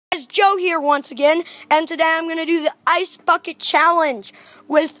Joe here once again, and today I'm going to do the ice bucket challenge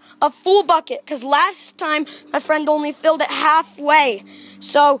with a full bucket, because last time my friend only filled it halfway.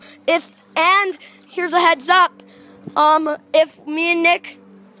 So, and here's a heads up, if me and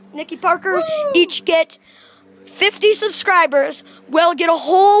Nikki Parker each get 50 subscribers, we'll get a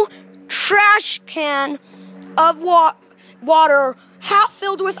whole trash can of water, half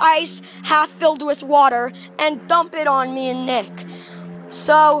filled with ice, half filled with water, and dump it on me and Nick.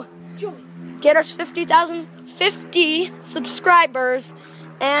 So, get us 50 subscribers,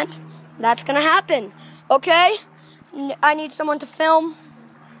 and that's gonna happen. Okay? I need someone to film.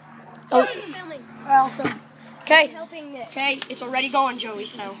 Joey's filming. I'll film. Okay. Helping Nick. Okay, it's already going, Joey,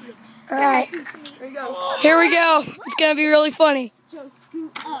 so. Alright. Here we go. Here we go. It's gonna be really funny. Joe,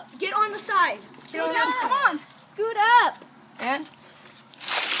 scoot up. Get on the side. Joe, come on. Scoot up. And?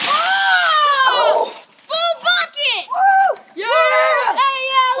 Oh! Full bucket! Woo! Yeah! Hey,